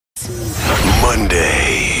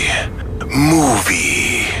Monday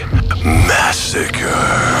Movie Massacre.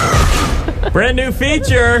 Brand new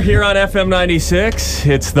feature here on FM96.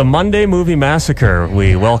 It's the Monday Movie Massacre.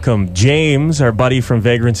 We welcome James, our buddy from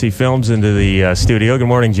Vagrancy Films, into the studio. Good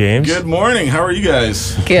morning, James. Good morning. How are you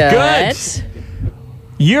guys? Good.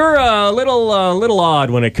 You're a little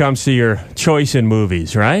odd when it comes to your choice in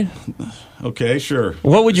movies, right? Okay, sure.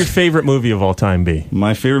 What would your favorite movie of all time be?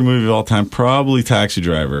 My favorite movie of all time, probably Taxi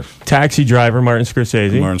Driver. Taxi Driver, Martin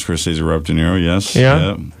Scorsese. Martin Scorsese, Robert De Niro, yes.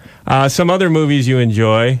 Yeah. Some other movies you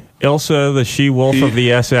enjoy. Ilsa, the She-Wolf of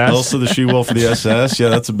the SS. Ilsa, the She-Wolf of the SS. Yeah,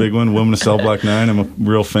 that's a big one. Women of Cell Block 9. I'm a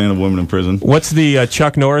real fan of women in prison. What's the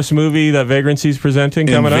Chuck Norris movie that Vagrancy's presenting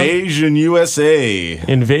coming Invasion USA.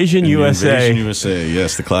 Invasion USA. Invasion USA,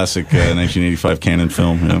 yes, the classic 1985 canon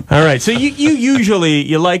film. Yeah. All right, so you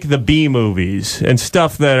usually like the B movies and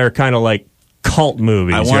stuff that are kind of like cult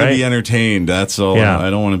movies, I want to be entertained, that's all. Yeah.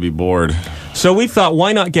 I don't want to be bored. So we thought,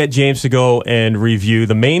 why not get James to go and review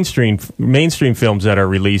the mainstream films that are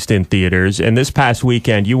released in theaters? And this past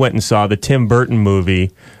weekend, you went and saw the Tim Burton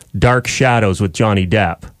movie, Dark Shadows, with Johnny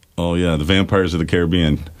Depp. Oh, yeah, the Vampires of the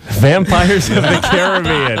Caribbean. Vampires of the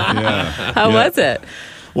Caribbean. Yeah. How was it?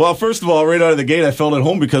 Well, first of all, right out of the gate, I felt at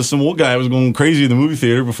home because some old guy was going crazy in the movie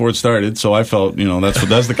theater before it started. So I felt, that's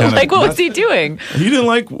the kind of... Like, what was he doing? He didn't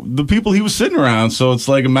like the people he was sitting around. So it's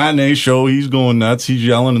like a matinee show. He's going nuts. He's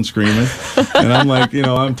yelling and screaming. And I'm like,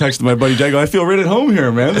 I'm texting my buddy Jack. I go, I feel right at home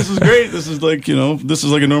here, man. This is great. This is like, this is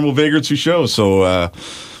like a normal Vagrancy show. So,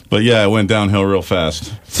 but yeah, it went downhill real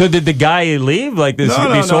fast. So did the guy leave? Like this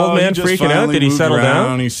old man freaking out? Did he settle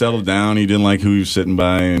down? He settled down. He didn't like who he was sitting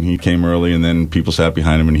by, and he came early, and then people sat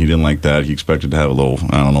behind him, and he didn't like that. He expected to have a little,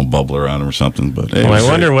 bubble around him or something. But well, I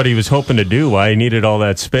wonder what he was hoping to do, why he needed all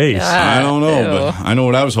that space. I don't know, but I know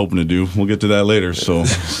what I was hoping to do. We'll get to that later.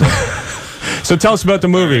 So tell us about the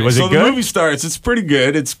movie. Was it good? So the movie starts. It's pretty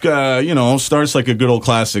good. It's starts like a good old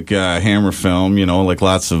classic Hammer film. Like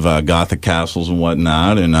lots of gothic castles and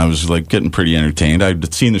whatnot. And I was like getting pretty entertained.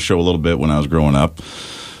 I'd seen the show a little bit when I was growing up,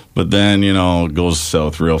 but then it goes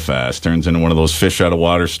south real fast. Turns into one of those fish out of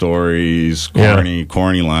water stories.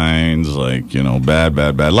 Corny lines. Like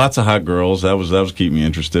bad. Lots of hot girls. That was keeping me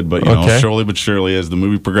interested. But slowly but surely, as the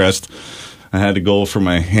movie progressed, I had to go for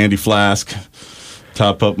my handy flask,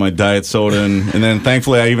 top up my diet soda, and then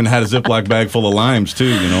thankfully I even had a Ziploc bag full of limes too.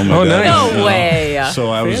 Nice. No way. So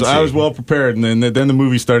I was well prepared, and then the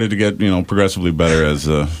movie started to get progressively better as.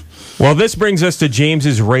 Well, this brings us to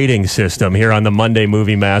James's rating system here on the Monday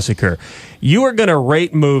Movie Massacre. You are going to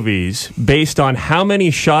rate movies based on how many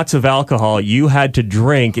shots of alcohol you had to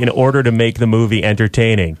drink in order to make the movie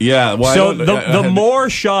entertaining. Yeah. Well, so the more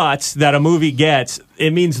shots that a movie gets, it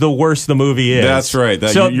means the worse the movie is. That's right.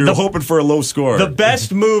 You're hoping for a low score. The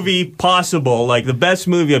best movie possible, like the best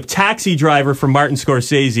movie of Taxi Driver from Martin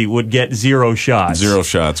Scorsese, would get 0 shots. 0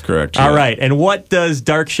 shots, correct. All right. And what does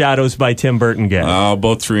Dark Shadows by Tim Burton get?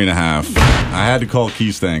 About 3.5. I had to call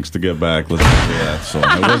Keys Thanks to get back. Let's do that. So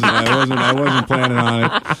I wasn't planning on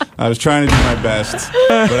it. I was trying to do my best,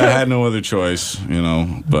 but I had no other choice.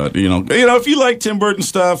 But if you like Tim Burton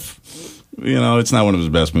stuff, it's not one of his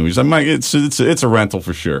best movies. It's a rental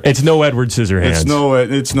for sure. It's no Edward Scissorhands.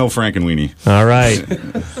 It's no Frankenweenie. All right.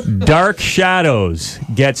 Dark Shadows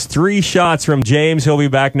gets 3 shots from James. He'll be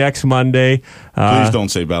back next Monday. Please don't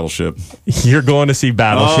say Battleship. You're going to see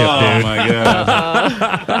Battleship, dude. Oh my God.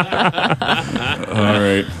 All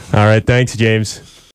right. All right. Thanks, James.